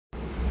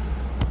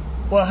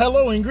Well,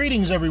 hello and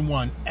greetings,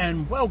 everyone,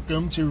 and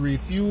welcome to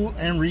Refuel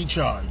and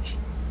Recharge.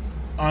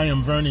 I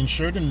am Vernon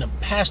Sheridan, the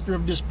pastor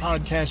of this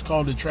podcast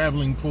called The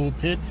Traveling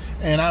Pulpit,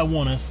 and I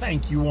want to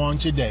thank you on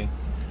today.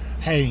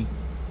 Hey,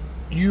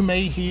 you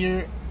may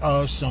hear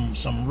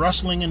some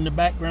rustling in the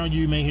background.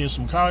 You may hear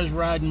some cars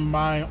riding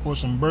by or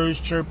some birds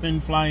chirping,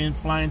 flying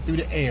through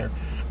the air.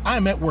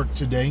 I'm at work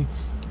today,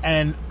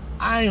 and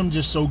I am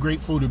just so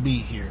grateful to be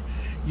here.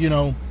 You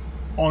know,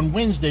 on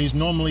Wednesdays,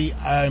 normally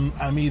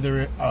I'm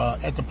either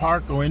at the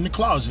park or in the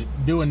closet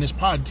doing this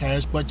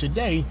podcast, but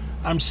today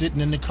I'm sitting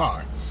in the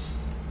car.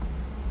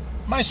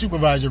 My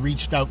supervisor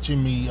reached out to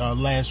me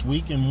last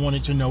week and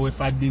wanted to know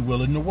if I'd be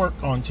willing to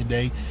work on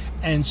today.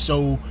 And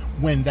so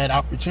when that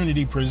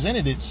opportunity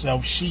presented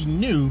itself, she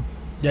knew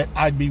that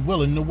I'd be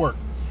willing to work.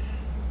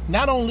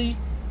 Not only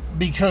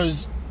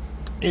because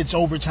it's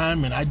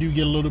overtime and I do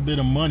get a little bit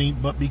of money,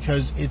 but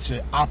because it's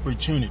an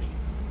opportunity.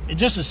 It's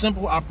just a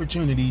simple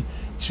opportunity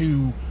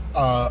to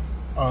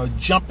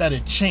jump at a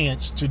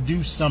chance to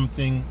do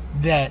something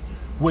that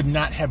would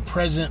not have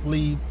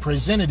presently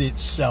presented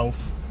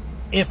itself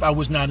if I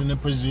was not in a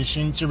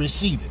position to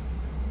receive it.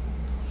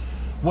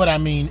 What I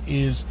mean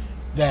is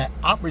that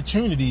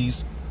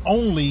opportunities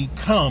only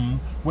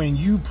come when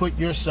you put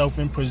yourself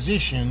in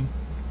position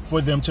for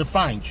them to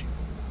find you.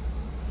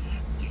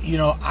 You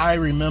know, I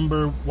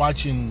remember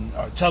watching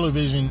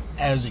television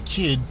as a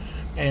kid,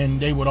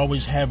 and they would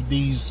always have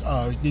these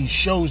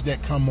shows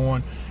that come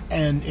on,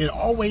 and it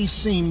always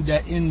seemed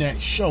that in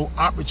that show,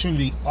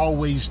 opportunity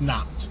always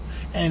knocked.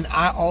 And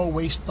I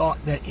always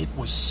thought that it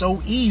was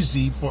so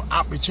easy for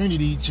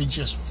opportunity to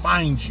just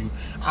find you.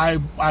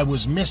 I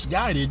was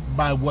misguided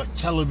by what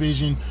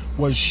television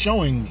was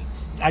showing me.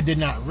 I did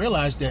not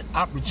realize that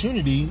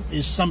opportunity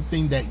is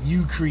something that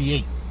you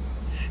create.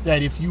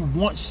 That if you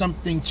want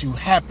something to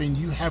happen,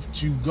 you have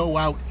to go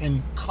out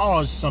and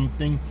cause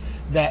something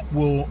that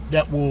will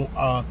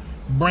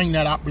bring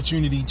that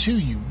opportunity to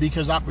you,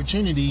 because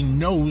opportunity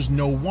knows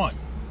no one.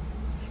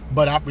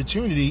 But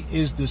opportunity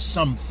is the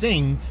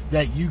something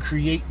that you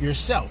create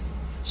yourself.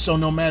 So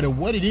no matter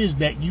what it is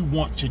that you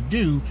want to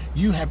do,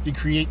 you have to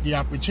create the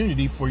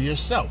opportunity for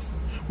yourself.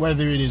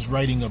 Whether it is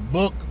writing a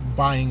book,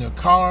 buying a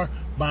car,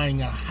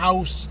 buying a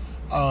house,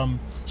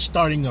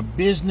 starting a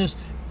business,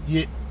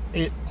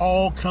 it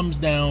all comes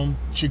down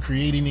to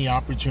creating the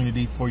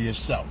opportunity for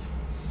yourself.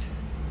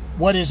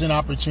 What is an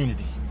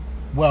opportunity?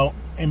 Well,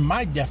 in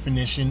my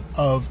definition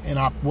of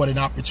what an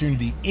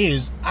opportunity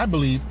is, I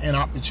believe an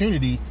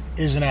opportunity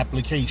is an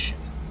application.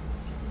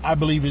 I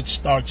believe it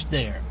starts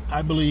there.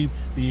 I believe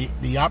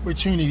the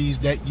opportunities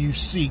that you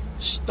seek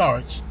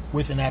starts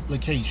with an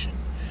application.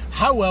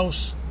 How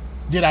else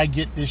did I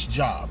get this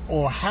job?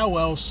 Or how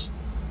else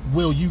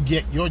will you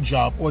get your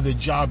job or the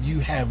job you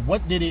have?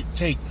 What did it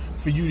take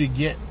for you to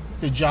get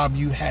the job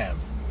you have?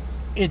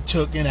 It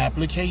took an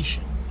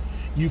application.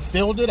 You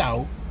filled it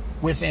out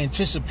with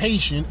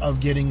anticipation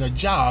of getting a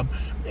job,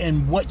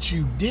 and what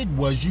you did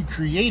was you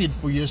created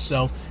for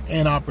yourself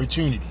an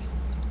opportunity,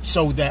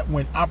 so that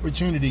when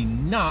opportunity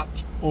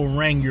knocked or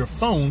rang your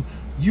phone,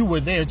 you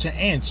were there to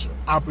answer.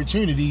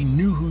 Opportunity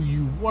knew who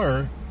you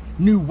were,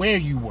 knew where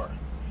you were,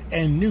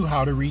 and knew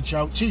how to reach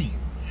out to you.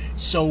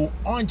 So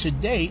on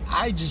today,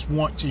 I just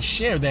want to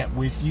share that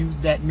with you,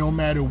 that no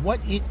matter what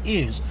it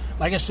is,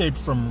 like I said,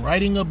 from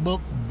writing a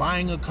book,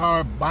 buying a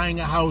car, buying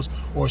a house,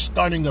 or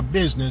starting a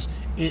business,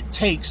 it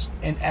takes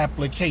an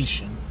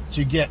application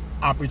to get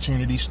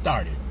opportunity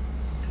started.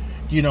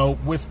 You know,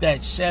 with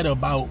that said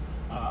about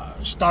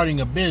starting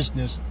a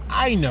business,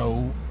 I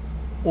know,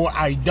 or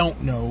I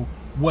don't know,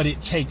 what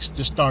it takes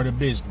to start a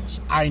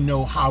business. I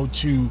know how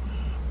to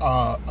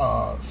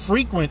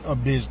frequent a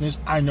business.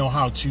 I know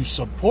how to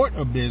support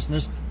a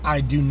business.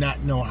 I do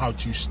not know how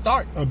to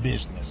start a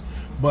business.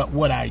 But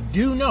what I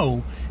do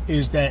know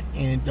is that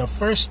in the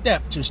first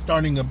step to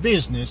starting a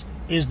business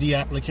is the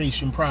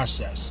application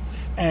process.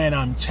 And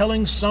I'm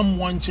telling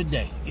someone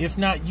today, if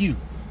not you,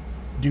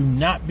 do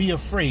not be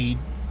afraid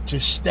to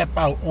step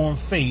out on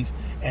faith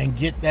and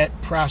get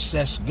that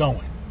process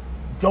going.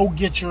 Go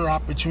get your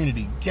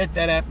opportunity, get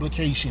that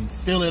application,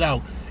 fill it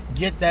out,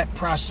 get that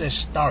process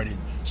started,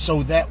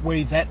 so that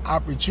way that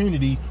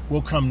opportunity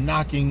will come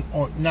knocking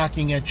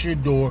at your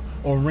door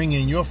or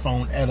ringing your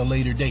phone at a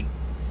later date.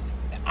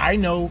 I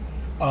know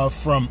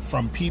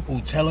from people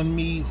telling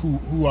me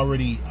who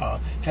already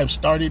have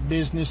started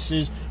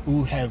businesses,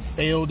 who have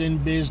failed in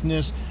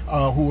business,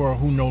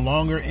 who no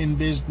longer in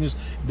business.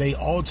 They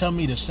all tell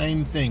me the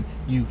same thing.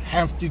 You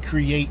have to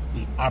create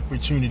the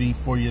opportunity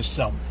for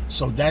yourself.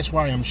 So that's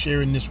why I'm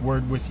sharing this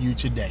word with you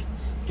today.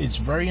 It's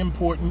very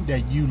important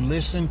that you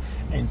listen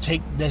and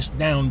take this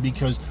down,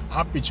 because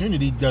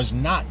opportunity does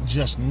not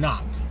just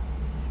knock.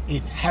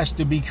 It has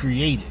to be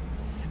created.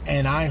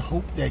 And I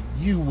hope that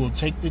you will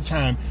take the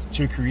time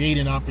to create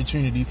an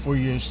opportunity for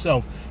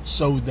yourself,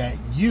 so that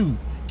you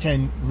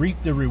can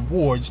reap the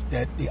rewards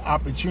that the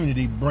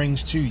opportunity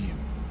brings to you.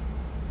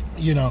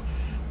 You know,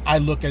 I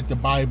look at the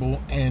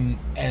Bible and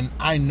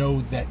I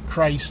know that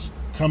Christ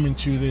coming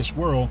to this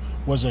world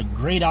was a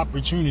great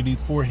opportunity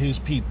for his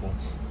people.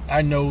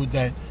 I know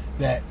that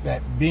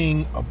that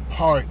being a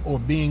part or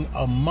being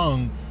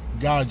among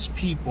God's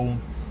people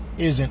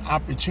is an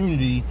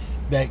opportunity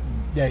that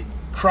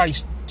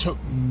Christ took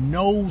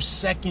no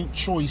second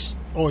choice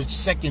or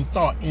second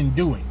thought in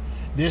doing.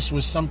 This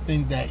was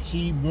something that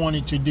he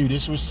wanted to do.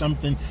 This was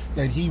something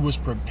that he was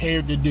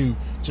prepared to do,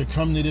 to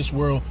come to this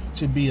world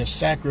to be a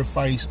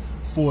sacrifice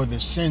for the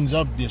sins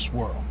of this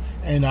world.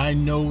 And I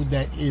know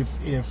that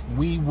if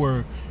we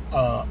were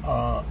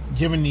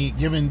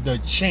given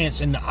the chance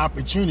and the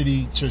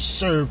opportunity to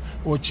serve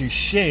or to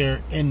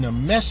share in the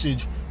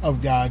message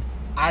of God,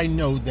 I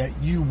know that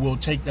you will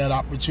take that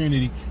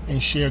opportunity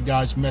and share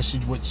God's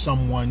message with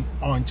someone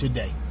on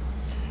today.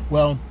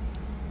 Well,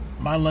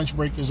 my lunch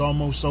break is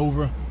almost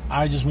over.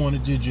 I just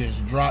wanted to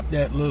just drop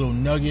that little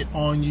nugget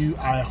on you.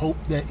 I hope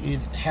that it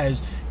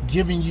has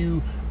given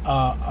you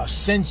a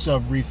sense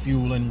of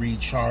refuel and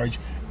recharge.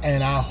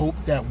 And I hope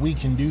that we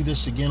can do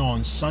this again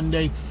on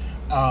Sunday.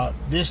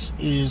 This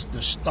is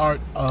the start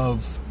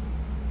of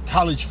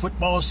college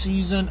football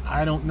season.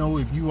 I don't know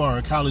if you are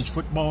a college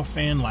football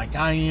fan like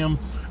I am.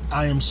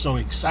 I am so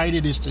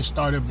excited. It's the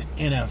start of the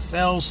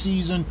NFL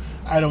season.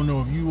 I don't know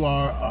if you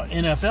are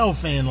an NFL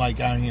fan like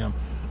I am.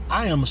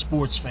 I am a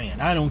sports fan.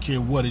 I don't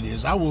care what it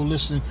is. I will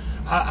listen.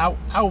 I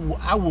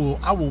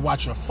will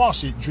watch a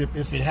faucet drip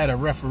if it had a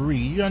referee.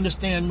 You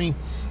understand me?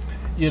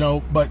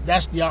 But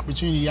that's the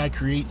opportunity I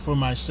create for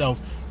myself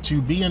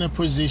to be in a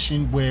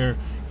position where,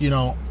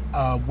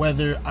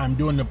 whether I'm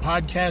doing the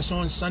podcast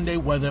on Sunday,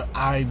 whether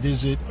I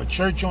visit a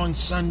church on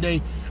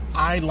Sunday,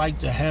 I like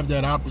to have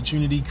that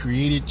opportunity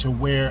created to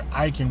where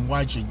I can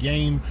watch a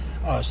game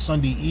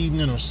Sunday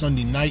evening or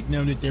Sunday night.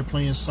 Now that they're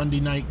playing Sunday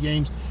night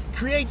games,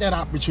 create that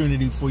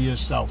opportunity for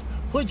yourself.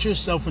 Put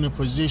yourself in a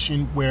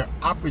position where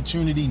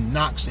opportunity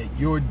knocks at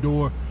your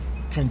door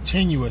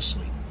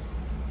continuously.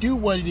 Do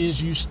what it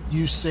is you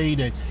say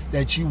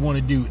that you want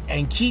to do,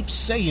 and keep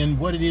saying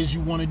what it is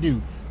you want to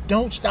do.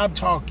 Don't stop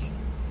talking.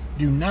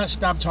 Do not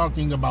stop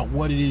talking about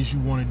what it is you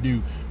want to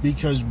do,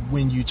 because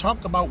when you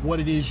talk about what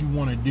it is you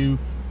want to do,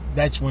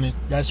 that's when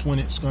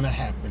it's going to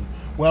happen.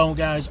 Well,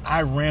 guys,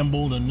 I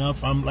rambled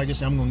enough. Like I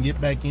said, I'm going to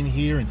get back in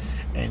here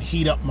and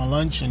heat up my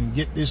lunch and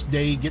get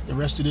the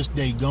rest of this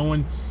day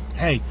going.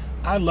 Hey,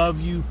 I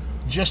love you.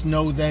 Just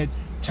know that.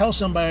 Tell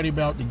somebody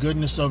about the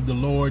goodness of the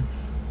Lord,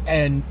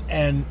 and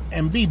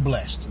be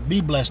blessed.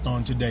 Be blessed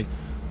on today.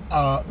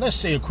 Let's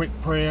say a quick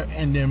prayer,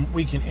 and then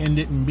we can end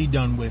it and be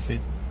done with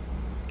it.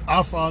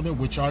 Our Father,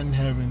 which art in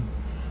heaven,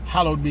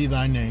 hallowed be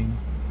thy name.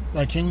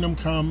 Thy kingdom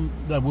come,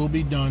 thy will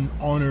be done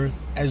on earth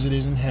as it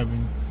is in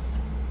heaven.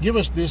 Give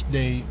us this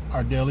day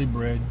our daily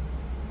bread,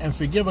 and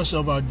forgive us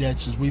of our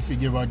debts as we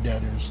forgive our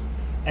debtors.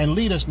 And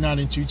lead us not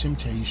into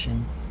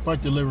temptation,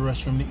 but deliver us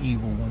from the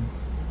evil one.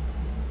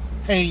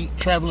 Hey,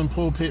 Traveling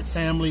Pulpit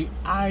family,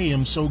 I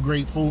am so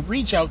grateful.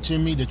 Reach out to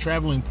me,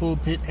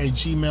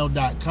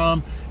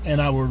 thetravelingpulpit@gmail.com,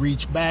 and I will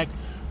reach back.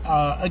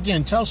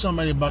 Again, tell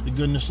somebody about the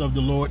goodness of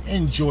the Lord.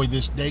 Enjoy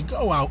this day.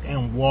 Go out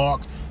and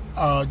walk.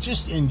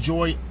 Just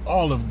enjoy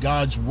all of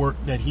God's work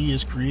that he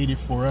has created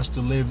for us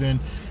to live in.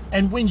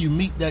 And when you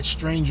meet that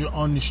stranger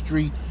on the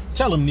street,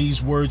 tell him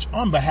these words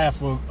on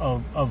behalf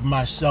of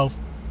myself.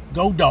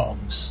 Go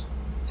Dogs.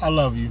 I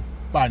love you.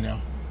 Bye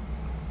now.